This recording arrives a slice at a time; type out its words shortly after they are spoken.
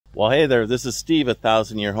Well, hey there, this is Steve at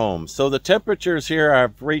 1000 Year Home. So the temperatures here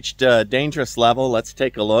have reached a dangerous level. Let's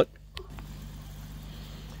take a look.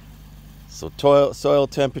 So soil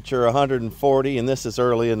temperature 140, and this is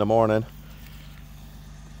early in the morning.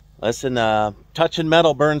 Listen, touching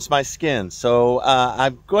metal burns my skin. So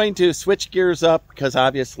I'm going to switch gears up because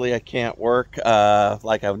obviously I can't work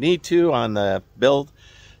like I need to on the build.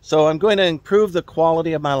 So I'm going to improve the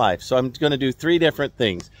quality of my life. So I'm going to do 3 different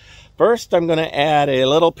things. First, I'm going to add a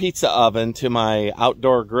little pizza oven to my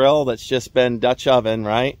outdoor grill that's just been Dutch oven,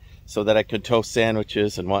 right? So that I could toast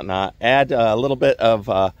sandwiches and whatnot. Add a little bit of,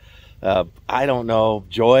 I don't know,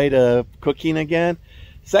 joy to cooking again.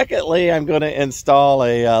 Secondly, I'm going to install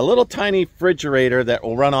a little tiny refrigerator that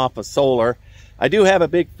will run off of solar. I do have a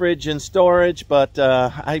big fridge in storage, but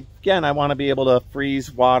I want to be able to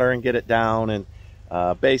freeze water and get it down and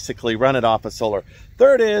basically run it off of solar.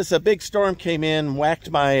 Third is a big storm came in, whacked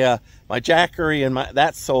my my jackery and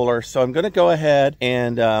that solar, so I'm going to go ahead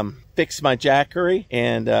and fix my jackery,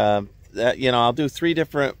 and I'll do 3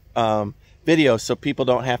 different videos so people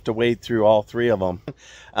don't have to wade through all 3 of them.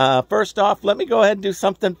 First off, let me go ahead and do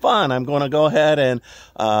something fun. I'm going to go ahead and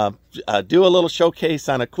do a little showcase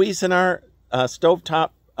on a Cuisinart stovetop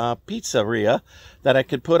pizzeria that I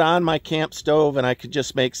could put on my camp stove, and I could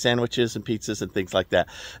just make sandwiches and pizzas and things like that.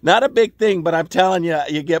 Not a big thing, but I'm telling you,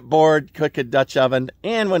 you get bored cooking Dutch oven,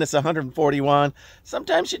 and when it's 141,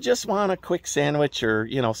 sometimes you just want a quick sandwich or,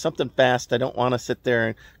 something fast. I don't want to sit there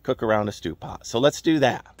and cook around a stew pot. So let's do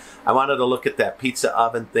that. I wanted to look at that pizza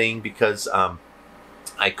oven thing because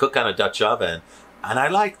I cook on a Dutch oven, and I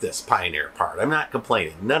like this Pioneer part. I'm not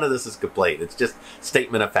complaining. None of this is complaint. It's just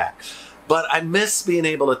statement of fact. But I miss being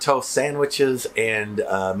able to toast sandwiches and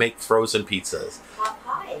make frozen pizzas. Pot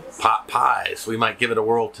pies. Pot pies. We might give it a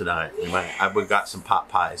whirl tonight. Yeah. We've got some pot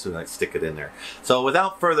pies. We might stick it in there. So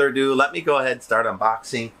without further ado, let me go ahead and start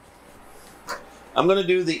unboxing. I'm going to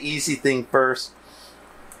do the easy thing first.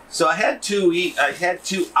 So I had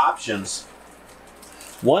two options.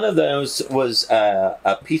 One of those was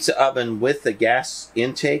a pizza oven with a gas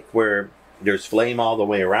intake where there's flame all the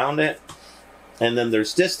way around it. And then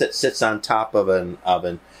there's this that sits on top of an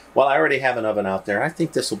oven. Well, I already have an oven out there. I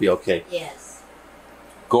think this will be okay. Yes.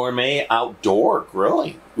 Gourmet outdoor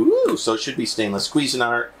grilling. Ooh, so it should be stainless.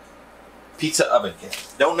 Cuisinart pizza oven kit.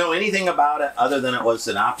 Don't know anything about it other than it was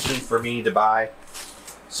an option for me to buy.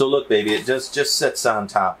 So look, baby, it just sits on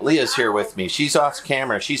top. Leah's here with me. She's off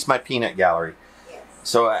camera. She's my peanut gallery. Yes.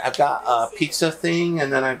 So I've got a pizza thing,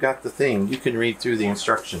 and then I've got the thing. You can read through the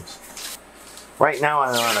instructions. Right now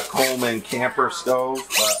I'm on a Coleman camper stove,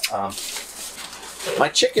 but my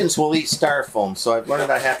chickens will eat styrofoam, so I've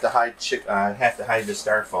learned I have to hide the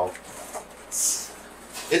styrofoam.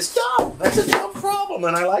 It's dumb. That's a dumb problem,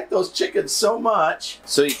 and I like those chickens so much.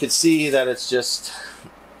 So you can see that it's just,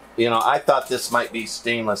 I thought this might be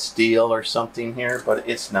stainless steel or something here, but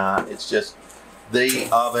it's not. It's just the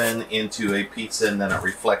oven into a pizza, and then it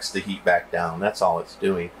reflects the heat back down. That's all it's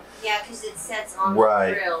doing. Yeah, because it sets on the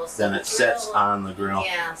grill. So then it sets on the grill.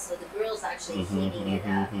 Yeah, so the grill's actually heating it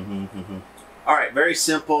up. All right, very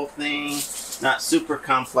simple thing, not super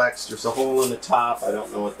complex. There's a hole in the top. I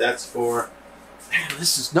don't know what that's for. Man,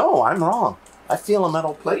 I'm wrong. I feel a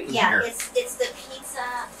metal plate in here. Yeah, it's the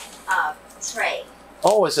pizza tray.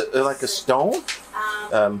 Oh, is it like a stone?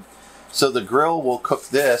 So the grill will cook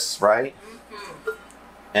this, right?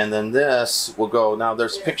 And then this will go, now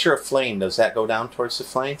there's a picture of flame. Does that go down towards the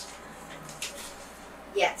flame?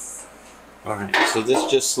 Yes. All right, so this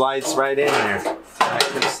just slides right in there. That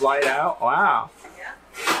can slide out. Wow. Yeah.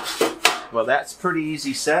 Well, that's pretty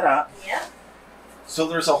easy setup. Yeah. So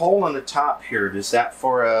there's a hole in the top here. Is that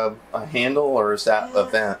for a handle, or is that a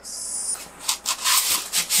vent?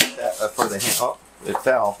 For the handle. Oh, it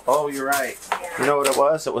fell. Oh, you're right. Yeah. You know what it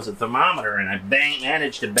was? It was a thermometer, and I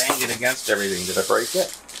managed to bang it against everything. Did I break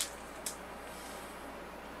it?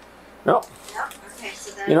 Nope. Yep. Okay,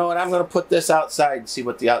 so then. You know what? I'm going to put this outside and see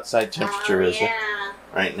what the outside temperature is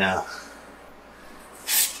right now.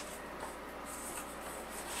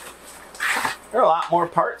 There are a lot more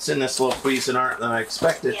parts in this little Cuisinart than I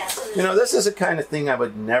expected. Yeah, so this is the kind of thing I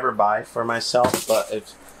would never buy for myself, but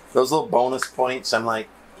if those little bonus points, I'm like,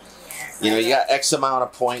 you got X amount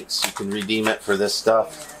of points, you can redeem it for this stuff.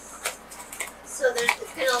 Yes. So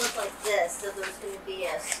it's going to look like this. So there's going to be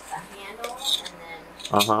a handle, and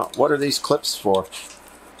then... What are these clips for?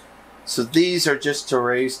 So these are just to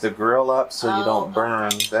raise the grill up so you don't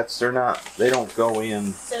burn. Okay. They don't go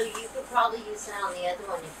in. So you could probably use that on the other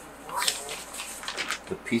one if you wanted.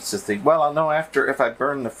 The pizza thing. Well, I'll know if I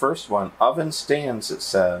burn the first one. Oven stands, it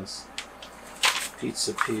says.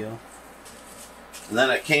 Pizza peel. And then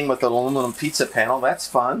it came with an aluminum pizza panel. That's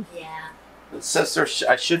fun. Yeah. It says there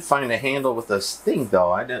I should find a handle with this thing,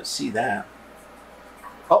 though. I didn't see that.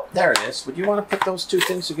 Oh, there it is. Would you want to put those two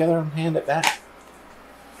things together and hand it back?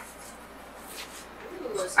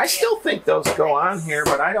 Ooh, I still think those go on here,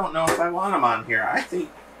 but I don't know if I want them on here. I think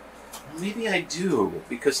maybe I do,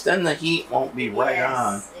 because then the heat won't be right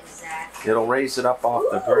on. Exactly. It'll raise it up off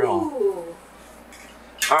the grill.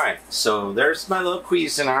 Alright, so there's my little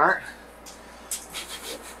Cuisinart.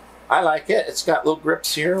 I like it. It's got little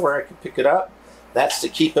grips here where I can pick it up. That's to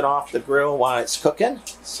keep it off the grill while it's cooking.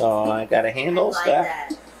 So I got a handle. I like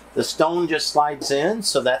that. The stone just slides in,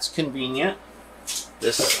 so that's convenient.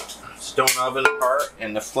 This stone oven part,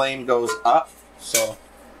 and the flame goes up. So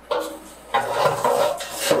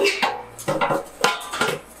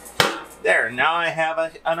there, now I have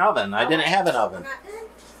an oven. I didn't have an oven.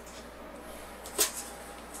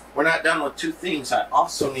 We're not done with two things. I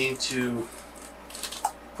also need to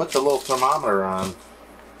put the little thermometer on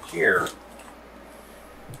here.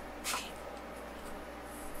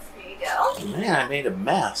 There you go. Man, I made a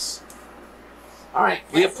mess. Alright,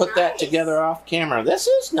 we'll put that together off camera. This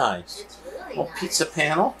is nice. It's really Little nice. pizza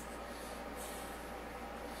panel.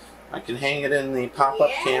 I can hang it in the pop-up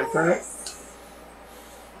camper.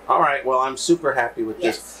 Alright, well, I'm super happy with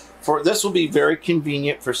this. This will be very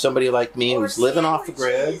convenient for somebody like me who's living off the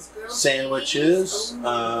grid. Sandwiches. If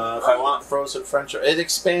I want frozen French, it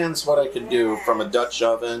expands what I can do from a Dutch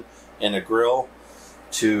oven and a grill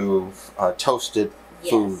to toasted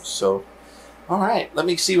food. So, all right, let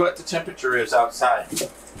me see what the temperature is outside.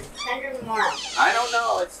 100 in the morning. I don't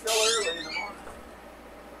know. It's still early in the morning.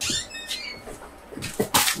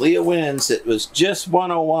 Leah wins. It was just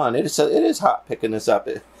 101. It is hot picking this up.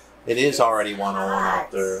 It is already 101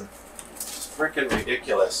 out there. It's freaking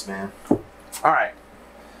ridiculous, man. All right.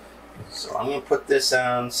 So I'm going to put this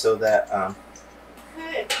on so that...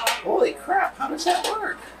 holy crap, how does that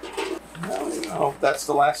work? I don't know. That's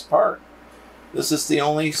the last part. This is the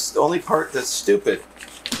only part that's stupid.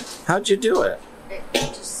 How'd you do it?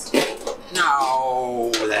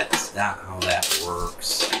 No, that's not how that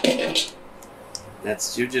works.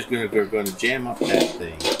 You're just going to jam up that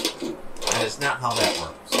thing. That is not how that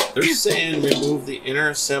works. They're saying remove the inner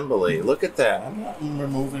assembly. Look at that. I'm not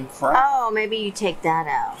removing crap. Oh, maybe you take that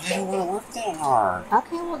out. I don't want to work that hard.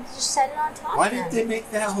 Okay, well just set it on top. Why did they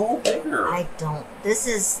make that hole bigger? I don't. This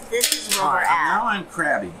is where All we're right, at. now I'm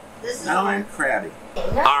crabby. I'm crabby. No.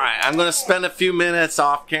 All right, I'm going to spend a few minutes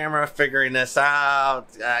off camera figuring this out.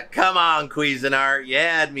 Come on, Cuisinart. You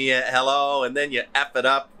had me at hello, and then you F it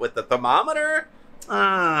up with the thermometer?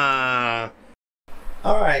 All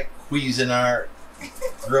right, Cuisinart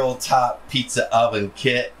grill top pizza oven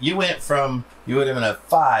kit. You went from, you would have been a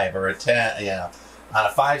 5 or a 10, on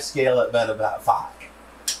a 5 scale it been about 5.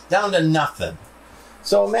 Down to nothing.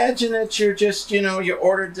 So imagine that you're just, you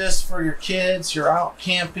ordered this for your kids, you're out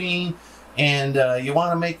camping, and you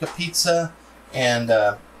want to make a pizza, and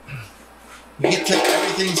you get to,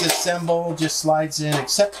 everything's assembled, just slides in,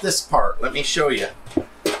 except this part. Let me show you.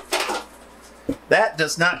 That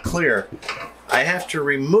does not clear. I have to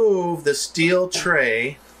remove the steel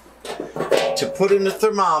tray to put in the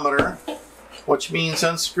thermometer, which means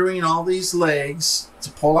unscrewing all these legs to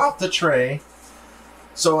pull out the tray.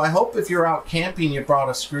 So I hope if you're out camping, you brought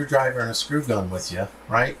a screwdriver and a screw gun with you,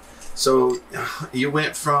 right? So you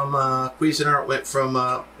went from, Cuisinart went from,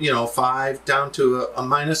 5 down to a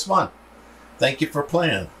 -1. Thank you for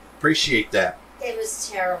playing. Appreciate that. It was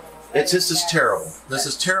terrible. This is terrible. This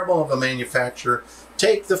is terrible of a manufacturer.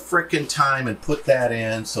 Take the frickin' time and put that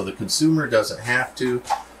in so the consumer doesn't have to.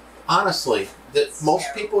 Honestly, most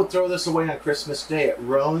people would throw this away on Christmas Day. It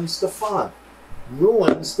ruins the fun.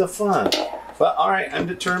 Ruins the fun. But all right, I'm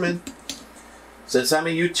determined. Since I'm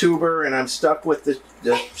a YouTuber and I'm stuck with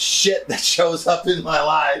the shit that shows up in my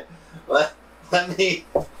life, let me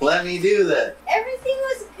do that. Everything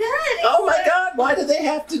was good. Oh my God! Why did they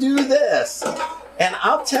have to do this? And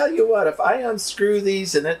I'll tell you what, if I unscrew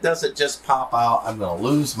these and it doesn't just pop out, I'm going to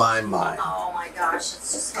lose my mind. Oh my gosh,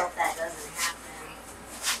 let's just hope that doesn't happen.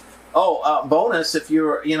 Oh, bonus, if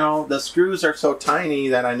you're, the screws are so tiny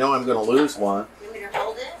that I know I'm going to lose one. You want me to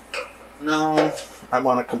hold it? No, I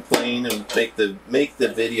want to complain and make the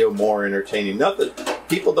video more entertaining. Nothing,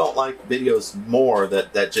 people don't like videos more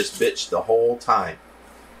that just bitch the whole time.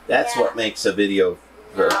 That's what makes a video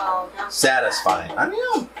satisfying. I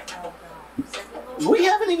know. We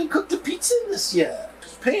haven't even cooked the pizza in this yet.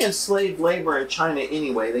 Paying slave labor in China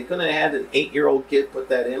anyway. They couldn't have had an 8-year-old kid put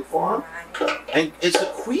that in for them. And it's a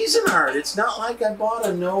Cuisinart. It's not like I bought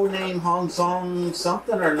a no-name Hong Song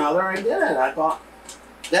something or another. I didn't. I bought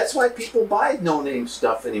That's why people buy no-name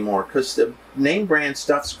stuff anymore, because the name brand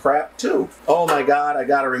stuff's crap too. Oh my God, I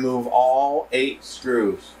gotta remove all 8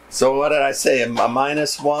 screws. So what did I say, a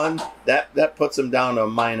 -1? That puts them down to a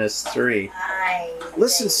 -3.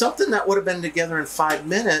 Listen, something that would have been together in 5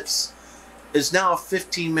 minutes is now a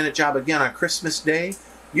 15-minute job again on Christmas Day.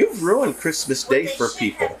 You've ruined Christmas Day for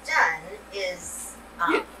people. What they should have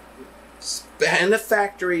done is... in the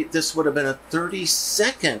factory, this would have been a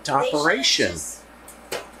 30-second operation.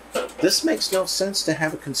 This makes no sense to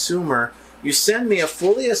have a consumer. You send me a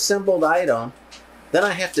fully assembled item, then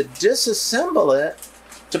I have to disassemble it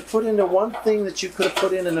to put into one thing that you could have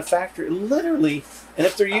put in the factory. Literally, and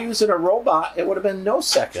if they're using a robot, it would have been no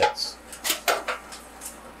seconds.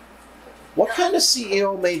 What kind of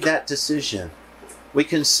CEO made that decision? We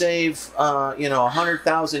can save, you know,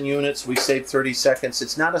 100,000 units. We save 30 seconds.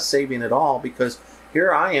 It's not a saving at all, because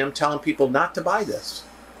here I am telling people not to buy this.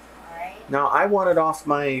 Right. Now, I want it off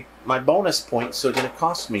my bonus points, so it didn't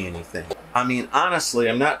cost me anything. I mean, honestly,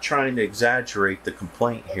 I'm not trying to exaggerate the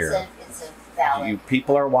complaint here. It's a valid. You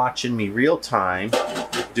people are watching me real time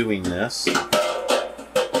doing this.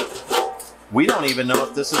 We don't even know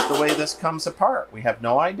if this is the way this comes apart. We have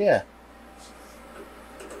no idea.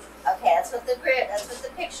 Okay, that's what the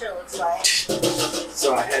picture looks like.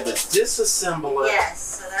 So I had to disassemble it,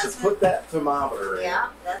 yes, so that's to put that thermometer in. Yeah.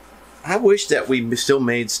 I wish that we still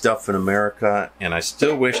made stuff in America, and I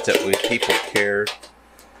still wish that people cared.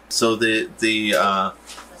 So the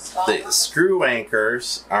screw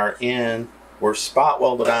anchors were spot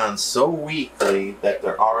welded on so weakly that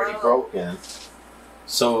they're already broken.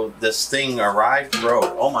 So this thing arrived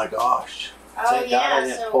broke. Oh my gosh. Oh God, I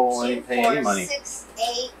didn't pull 2, pay 4, any money. 6,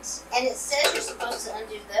 8, and it says you're supposed to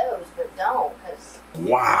undo those, but don't.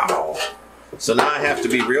 Wow. So now I have to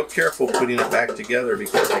be real careful putting it back together,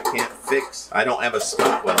 because I don't have a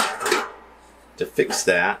spot weld to fix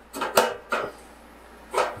that.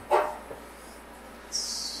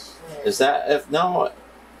 Is that, no,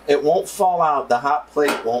 it won't fall out. The hot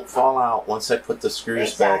plate won't fall out once I put the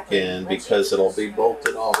screws back in, because it'll be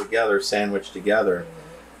bolted all together, sandwiched together.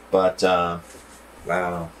 But,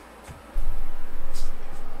 wow.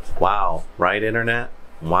 Wow. Right, Internet?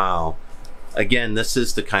 Wow. Again, this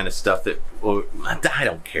is the kind of stuff that, I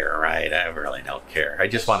don't care, right? I really don't care. I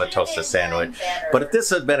just want to toast a sandwich. But if this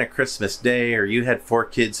had been a Christmas Day, or you had 4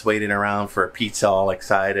 kids waiting around for a pizza all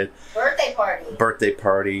excited. Birthday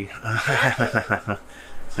party.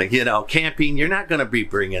 You know, camping, you're not going to be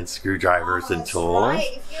bringing screwdrivers and tools.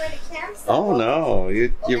 Right. If you're at a campsite. Oh, no.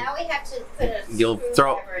 Now we have to put a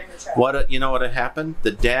screwdriver in the truck. You know what had happened?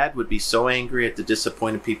 The dad would be so angry at the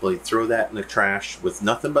disappointed people, he'd throw that in the trash with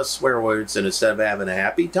nothing but swear words, and instead of having a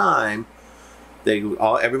happy time,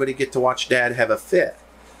 everybody get to watch Dad have a fit.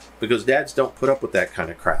 Because dads don't put up with that kind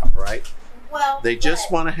of crap, right? Well, they just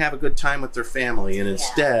want to have a good time with their family, and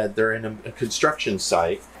instead they're in a construction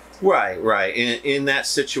site. Right. In that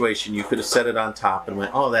situation, you could have set it on top and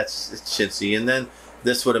went, oh, that's chintzy. And then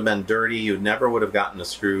this would have been dirty. You never would have gotten the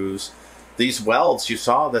screws. These welds, you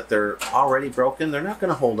saw that they're already broken. They're not going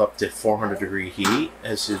to hold up to 400-degree heat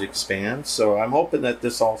as it expands. So I'm hoping that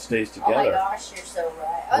this all stays together. Oh my gosh, you're so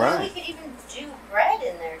right. Oh, then we could even do bread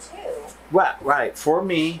in there too. Right. For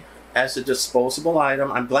me, as a disposable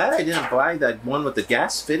item, I'm glad I didn't buy that one with the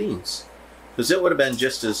gas fittings. Because it would have been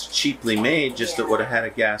just as cheaply made, just it would have had a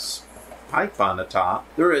gas pipe on the top.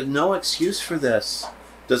 There is no excuse for this.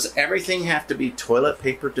 Does everything have to be toilet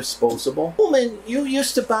paper disposable? Coleman, you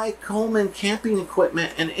used to buy Coleman camping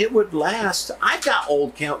equipment and it would last. I got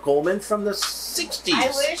old Coleman from the 60s. I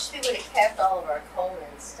wish we would have kept all of our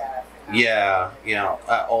Coleman stuff. Yeah,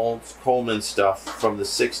 old Coleman stuff from the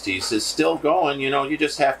 60s is still going. You know, you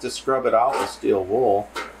just have to scrub it out with steel wool.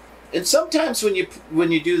 And sometimes when you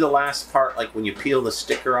do the last part, like when you peel the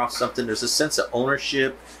sticker off something, there's a sense of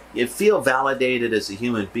ownership. You feel validated as a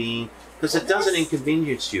human being because it doesn't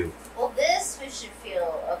inconvenience you. Well, this we should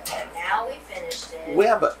feel, okay, now we finished it.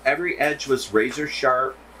 Yeah, but every edge was razor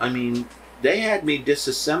sharp. I mean, they had me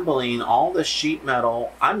disassembling all the sheet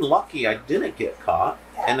metal. I'm lucky I didn't get caught,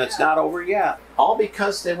 and it's not over yet. All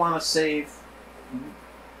because they want to save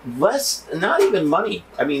less, not even money.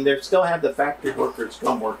 I mean, they still have the factory workers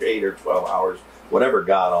come work 8 or 12 hours, whatever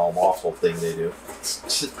god awful thing they do.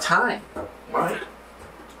 It's time, right?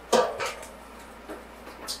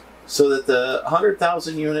 So that the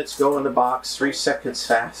 100,000 units go in the box 3 seconds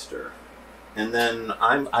faster. And then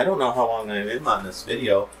I don't know how long I'm in on this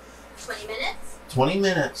video. 20 minutes? 20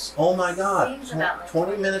 minutes. Oh my God. Seems about like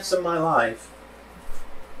 20 minutes of my life.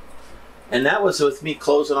 And that was with me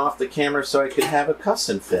closing off the camera so I could have a cuss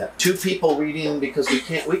and fit. 2 people reading because we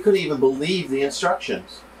couldn't even believe the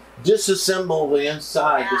instructions. disassemble the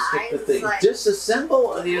inside to stick the thing. Like,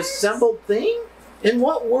 Disassemble the assembled thing? In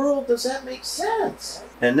what world does that make sense?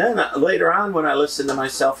 And then later on, when I listen to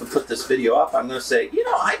myself and put this video up, I'm going to say, you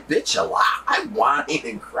know, I bitch a lot. I whine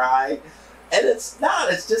and cry. And it's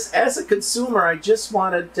not. It's just, as a consumer, I just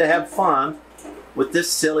wanted to have fun with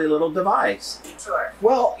this silly little device. Sure.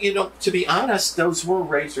 Well, you know, to be honest, those were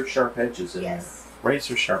razor sharp edges in there.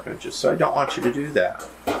 Razor sharp edges. So I don't want you to do that.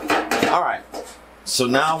 All right. So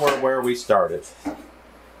now we're where we started.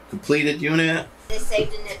 Completed unit. They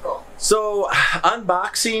saved a nickel. So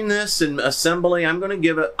unboxing this and assembly, I'm going to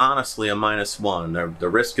give it honestly a -1. The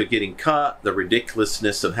risk of getting cut, the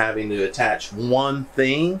ridiculousness of having to attach one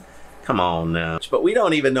thing. Come on now. But we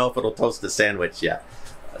don't even know if it'll toast a sandwich yet.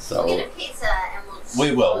 So we'll get a pizza and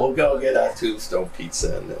we will. We'll go get a tombstone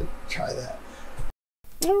pizza and then try that.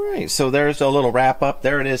 All right. So there's a little wrap up.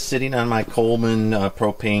 There it is, sitting on my Coleman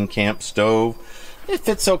propane camp stove. It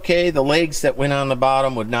fits okay. The legs that went on the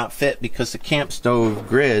bottom would not fit because the camp stove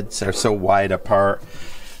grids are so wide apart.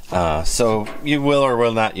 So you will or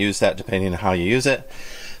will not use that depending on how you use it.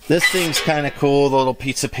 This thing's kind of cool. The little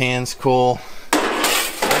pizza pan's cool.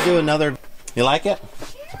 I'll do another. You like it?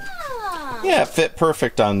 Yeah, it fit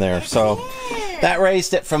perfect on there. So that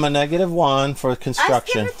raised it from a -1 for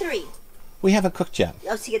construction. I give it a 3. We haven't cooked yet.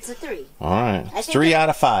 Oh, see, it's a 3. All right. It's 3 out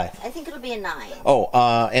of 5. I think it'll be a 9. Oh,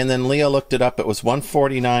 and then Leah looked it up. It was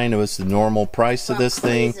 $149. It was the normal price of this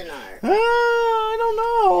thing. I don't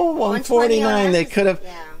know. $149. They could have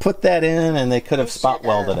put that in, and they could have spot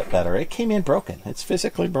welded it better. It came in broken. It's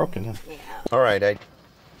physically broken. Yeah. All right. I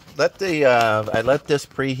let this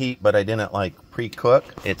preheat, but I didn't like pre-cook.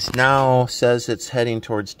 It's now says it's heading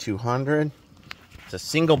towards 200. It's a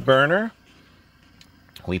single burner.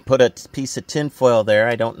 We put a piece of tin foil there.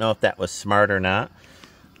 I don't know if that was smart or not,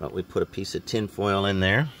 but we put a piece of tin foil in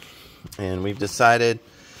there, and we've decided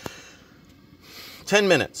 10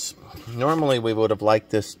 minutes. Normally we would have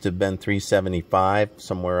liked this to have been 375,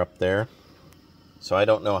 somewhere up there. So I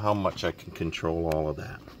don't know how much I can control all of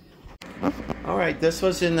that. All right, this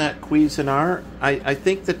was in that Cuisinart. I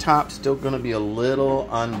think the top's still going to be a little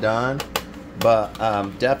undone, but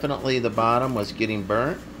definitely the bottom was getting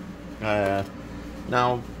burnt.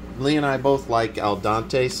 Now, Lee and I both like al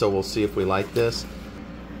dente, so we'll see if we like this.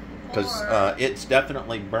 Because it's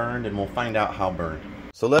definitely burned, and we'll find out how burned.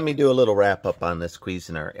 So let me do a little wrap up on this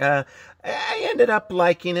Cuisinart. I ended up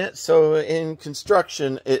liking it. So in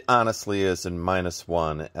construction, it honestly is a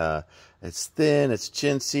 -1. It's thin, it's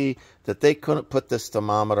chintzy. That they couldn't put this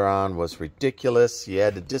thermometer on was ridiculous. You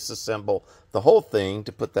had to disassemble the whole thing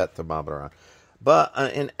to put that thermometer on. But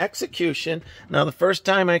in execution, now the first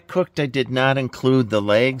time I cooked, I did not include the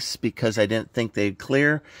legs because I didn't think they'd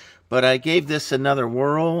clear. But I gave this another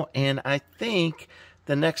whirl, and I think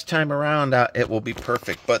the next time around it will be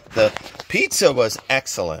perfect. But the pizza was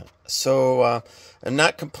excellent. So I'm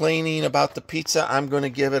not complaining about the pizza. I'm going to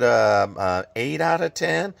give it a 8 out of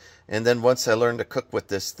 10. And then once I learn to cook with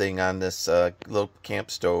this thing on this little camp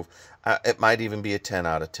stove, it might even be a 10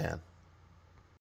 out of 10.